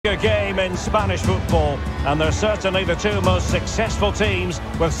game in Spanish football, and they're certainly the two most successful teams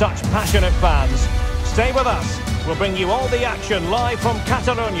with such passionate fans. Stay with us. We'll bring you all the action live from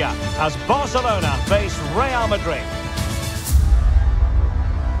Catalonia as Barcelona face Real Madrid.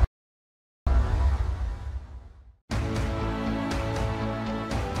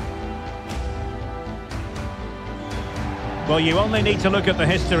 Well, you only need to look at the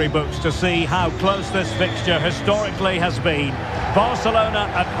history books to see how close this fixture historically has been. Barcelona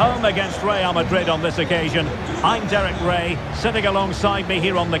at home against Real Madrid on this occasion. I'm Derek Ray. Sitting alongside me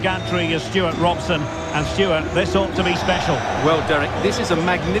here on the gantry is Stuart Robson. And Stuart, this ought to be special. Well, Derek, this is a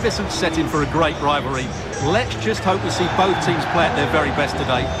magnificent setting for a great rivalry. Let's just hope we see both teams play at their very best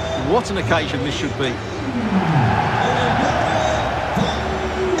today. What an occasion this should be.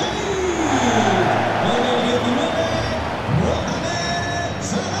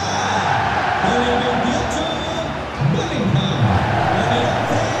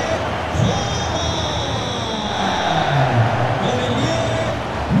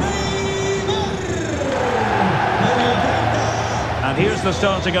 Here's the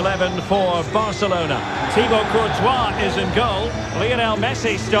starting 11 for Barcelona. Thibaut Courtois is in goal. Lionel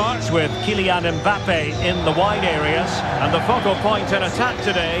Messi starts with Kylian Mbappe in the wide areas. And the focal point in attack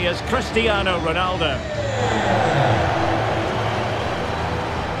today is Cristiano Ronaldo.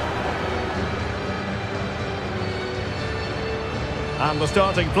 And the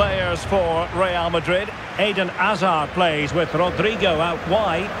starting players for Real Madrid. Eden Hazard plays with Rodrigo out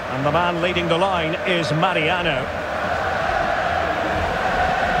wide. And the man leading the line is Mariano.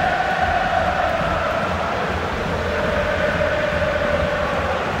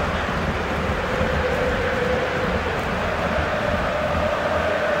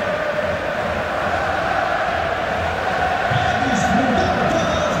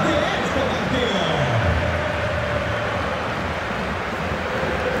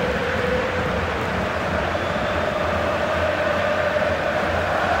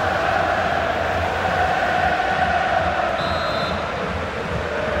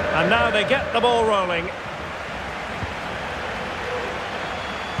 And now they get the ball rolling.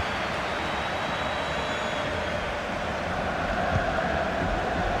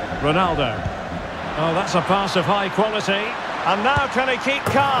 Ronaldo. Oh, that's a pass of high quality. And now can he keep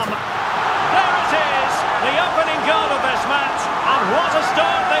calm? There it is! The opening goal of this match. And what a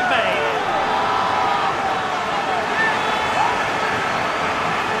start they've made.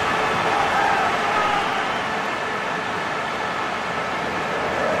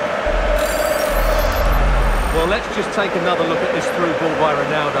 Well, let's just take another look at this through ball by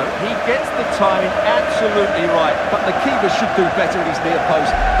Ronaldo. He gets the timing absolutely right, but the keeper should do better at his near post.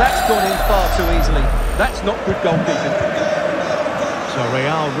 That's gone in far too easily. That's not good goalkeeping. So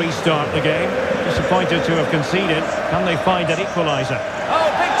Real restart the game. Disappointed to have conceded. Can they find an equaliser? Oh,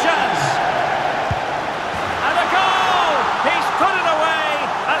 big chance! And a goal! He's put it away!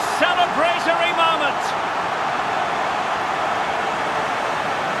 A celebratory moment!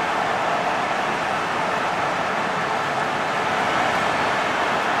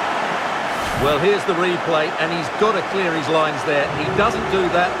 Well, here's the replay, and he's got to clear his lines there. He doesn't do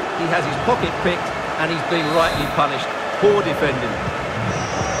that. He has his pocket picked, and he's been rightly punished. Poor defending.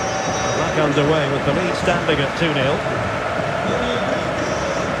 Back underway with the lead standing at 2-0.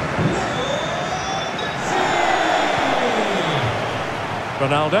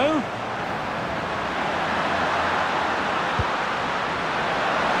 Ronaldo.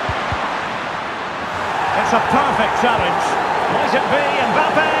 It's a perfect challenge. Might it be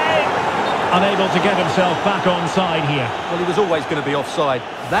Mbappe? Unable to get himself back onside here. Well, he was always going to be offside.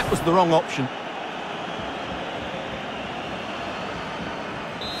 That was the wrong option.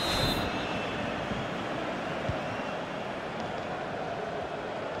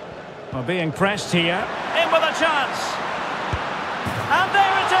 Well, being pressed here. In with a chance. And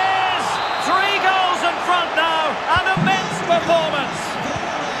there it is! 3 goals in front now. An immense performance.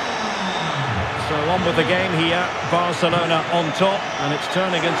 So on with the game here. Barcelona on top, and it's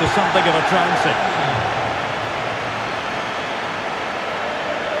turning into something of a trouncing.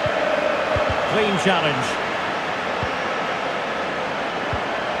 Clean challenge.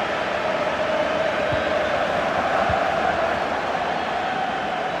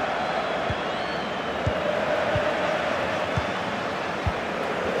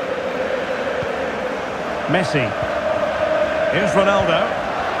 Messi. Here's Ronaldo.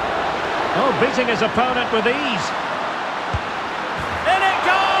 Oh, beating his opponent with ease. In it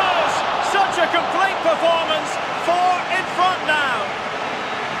goes! Such a complete performance. 4 in front now.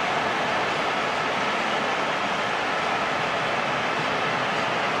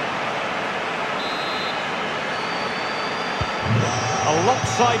 A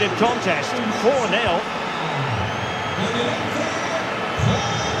lopsided contest, 4-0.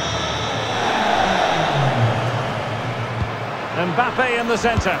 Mbappe in the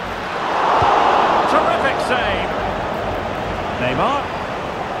centre. Terrific save. Neymar.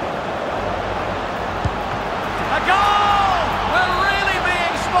 A goal! We're really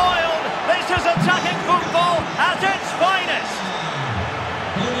being spoiled. This is attacking football at its finest.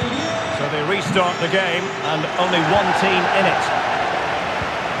 So they restart the game and only one team in it.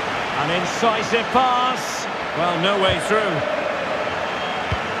 An incisive pass. Well, no way through.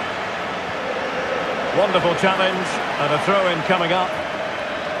 Wonderful challenge and a throw-in coming up.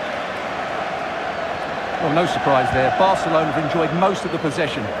 Well, no surprise there. Barcelona have enjoyed most of the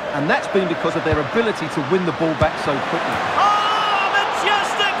possession, and that's been because of their ability to win the ball back so quickly. Oh,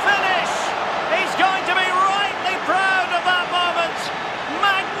 majestic finish! He's going to be rightly proud of that moment.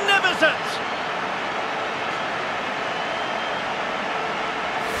 Magnificent!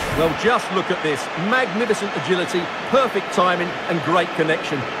 Well, just look at this. Magnificent agility, perfect timing, and great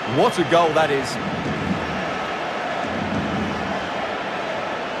connection. What a goal that is.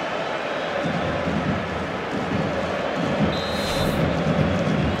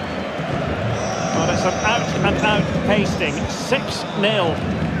 It's an out-and-out pasting, 6-0.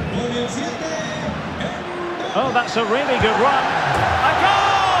 Oh, that's a really good run. A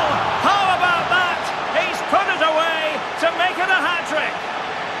goal! How about that? He's put it away to make it a hat-trick.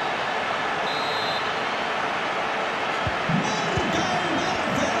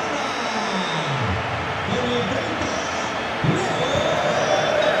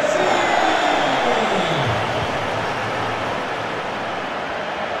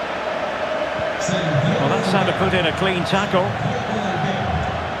 Well, that's how to put in a clean tackle.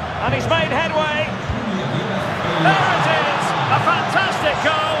 And he's made headway. There it is! A fantastic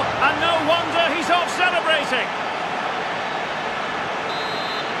goal, and no wonder he's off celebrating.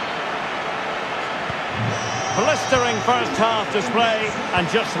 Blistering first half display, and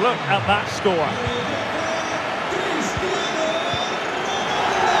just look at that score.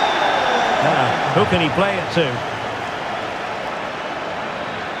 Now, who can he play it to?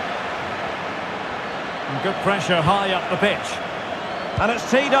 Good pressure high up the pitch. And it's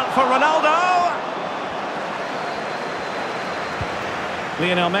teed up for Ronaldo.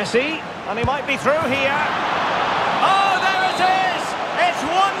 Lionel Messi. And he might be through here. Oh, there it is! It's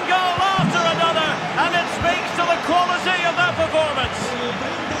one goal after another. And it speaks to the quality of that performance.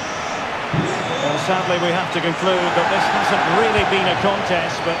 Well, sadly, we have to conclude that this hasn't really been a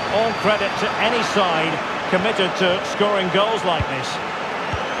contest, but all credit to any side committed to scoring goals like this.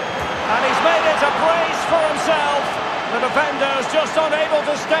 And he's made it a brace for himself. The defender's just unable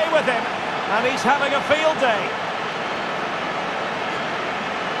to stay with him. And he's having a field day.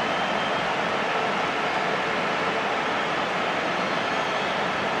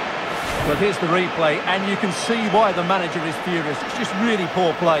 Well, here's the replay, and you can see why the manager is furious. It's just really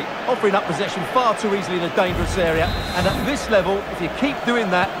poor play. Offering up possession far too easily in a dangerous area. And at this level, if you keep doing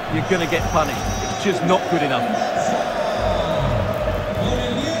that, you're going to get punished. It's just not good enough.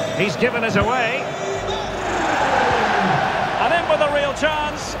 He's given us away. And in with a real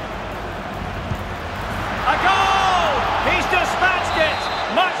chance. A goal! He's dispatched it,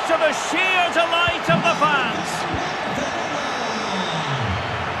 much to the sheer delight of the fans.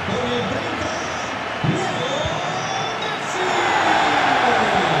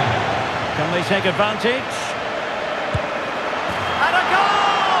 Can they take advantage? And a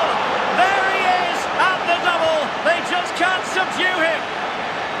goal! There he is at the double. They just can't subdue him.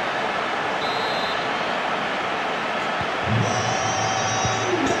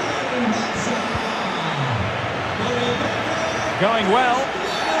 Going well.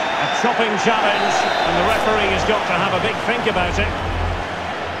 A chopping challenge, and the referee has got to have a big think about it.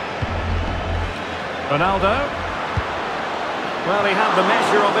 Ronaldo. Well, he had the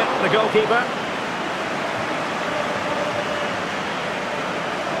measure of it, the goalkeeper.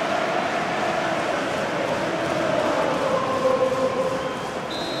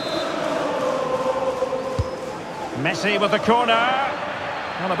 Messi with the corner.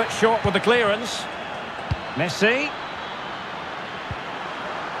 Well, a bit short with the clearance. Messi.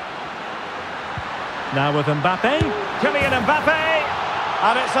 Now with Mbappe. Kylian Mbappe.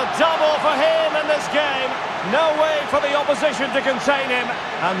 And it's a double for him in this game. No way for the opposition to contain him.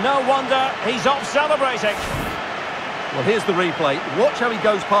 And no wonder he's off celebrating. Well, here's the replay. Watch how he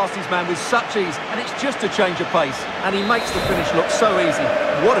goes past his man with such ease. And it's just a change of pace. And he makes the finish look so easy.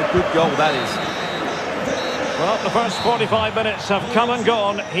 What a good goal that is. Well, the first 45 minutes have come and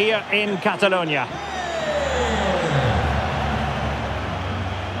gone here in Catalonia.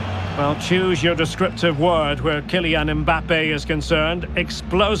 Well, choose your descriptive word where Kylian Mbappe is concerned.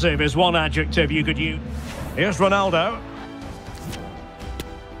 Explosive is one adjective you could use. Here's Ronaldo.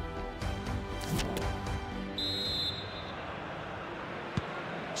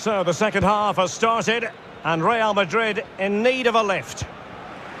 So the second half has started, and Real Madrid in need of a lift.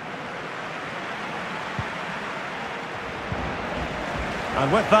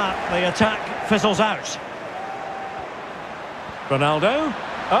 And with that, the attack fizzles out. Ronaldo.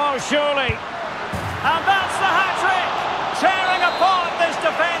 Oh, surely. And that's the hat-trick! Tearing apart this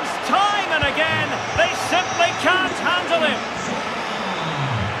defence time and again. They simply can't handle him.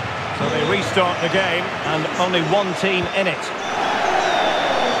 So they restart the game, and only one team in it.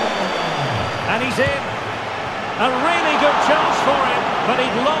 And he's in. A really good chance for him, but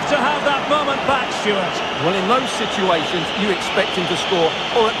he'd love to have that moment back, Stuart. Well, in those situations, you expect him to score,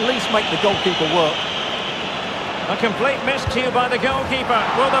 or at least make the goalkeeper work. A complete miscue by the goalkeeper.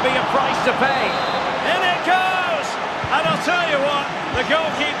 Will there be a price to pay? In it goes! And I'll tell you what, the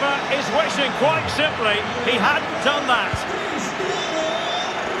goalkeeper is wishing quite simply he hadn't done that.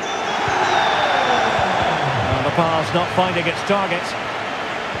 And the pass not finding its target.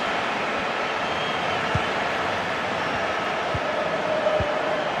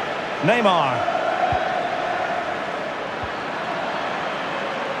 Neymar.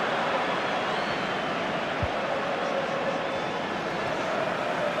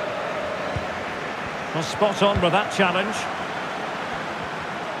 Well, spot on with that challenge.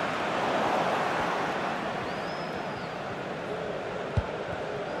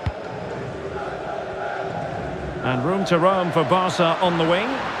 And room to roam for Barca on the wing.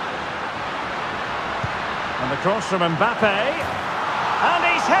 And the cross from Mbappe. And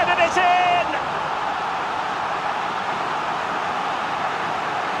he's headed it in!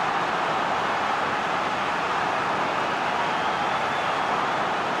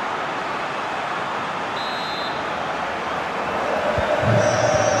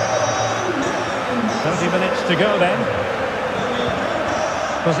 Minutes to go then.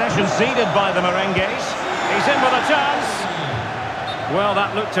 Possession ceded by the Merengues. He's in with a chance. Well,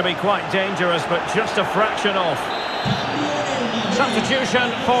 that looked to be quite dangerous, but just a fraction off.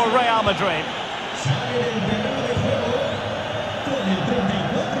 Substitution for Real Madrid.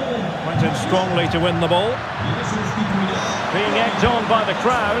 Went in strongly to win the ball. Being egged on by the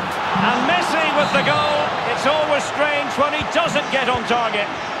crowd. And Messi with the goal. It's always strange when he doesn't get on target.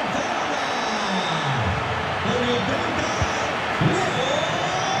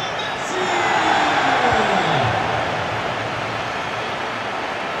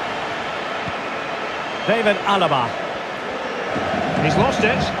 David Alaba. He's lost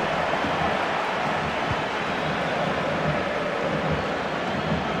it.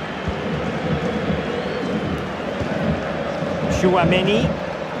 Chouameni.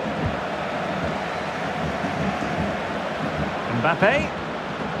 Mbappe.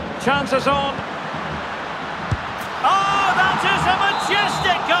 Chances on. Oh, that is a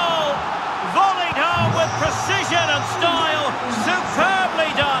majestic goal! Volleyed home with precision and style.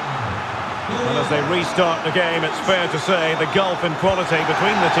 Superbly done. And as they restart the game, it's fair to say the gulf in quality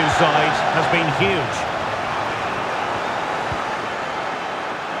between the two sides has been huge.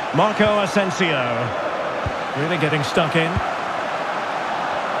 Marco Asensio. Really getting stuck in.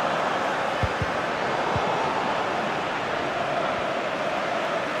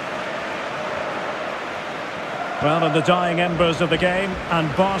 Well, in the dying embers of the game,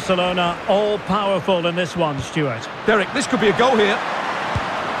 and Barcelona all-powerful in this one, Stuart. Derek, this could be a goal here.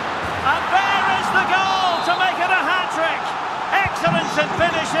 And there is the goal to make it a hat-trick. Excellence in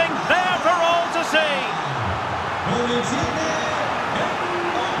finishing, there for all to see.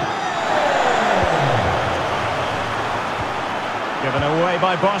 Given away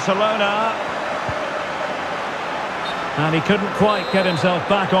by Barcelona. And he couldn't quite get himself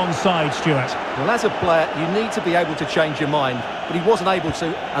back on side, Stuart. Well, as a player, you need to be able to change your mind, but he wasn't able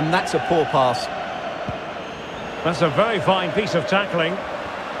to, and that's a poor pass. That's a very fine piece of tackling.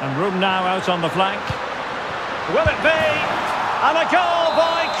 And room now out on the flank. Will it be? And a goal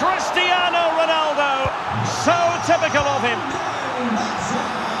by Cristiano Ronaldo. So typical of him.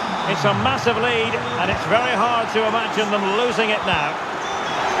 It's a massive lead, and it's very hard to imagine them losing it now.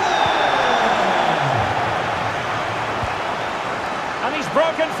 And he's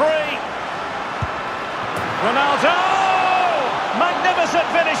broken free. Ronaldo! Magnificent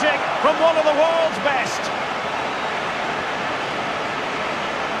finishing from one of the world's best.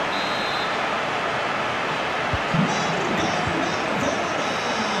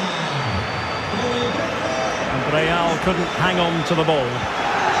 And Real couldn't hang on to the ball.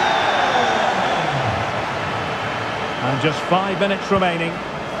 And just 5 minutes remaining.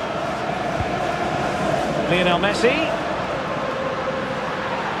 Lionel Messi. Oh,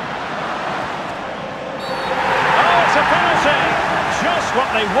 it's a penalty! Just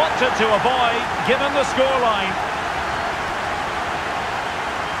what they wanted to avoid, given the scoreline.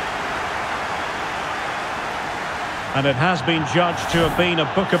 And it has been judged to have been a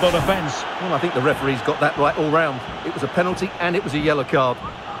bookable offence. Well, I think the referee's got that right all round. It was a penalty and it was a yellow card.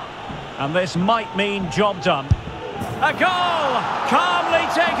 And this might mean job done. A goal! Calmly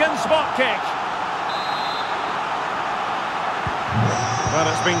taken spot kick. Well,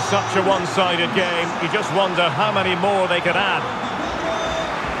 it's been such a one-sided game. You just wonder how many more they could add.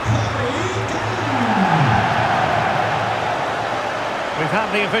 We've had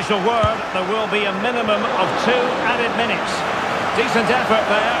the official word. There will be a minimum of 2 added minutes. Decent effort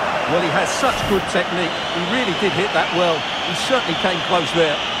there. Well, he has such good technique. He really did hit that well. He certainly came close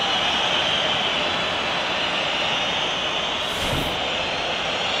there.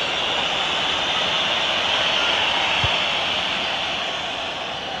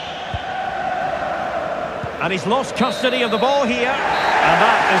 And he's lost custody of the ball here. And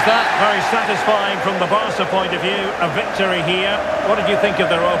that. Very satisfying from the Barca point of view. A victory here. What did you think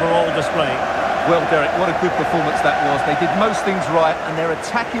of their overall display? Well, Derek, what a good performance that was. They did most things right, and their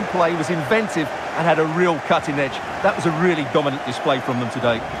attacking play was inventive and had a real cutting edge. That was a really dominant display from them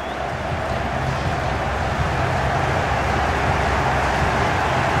today.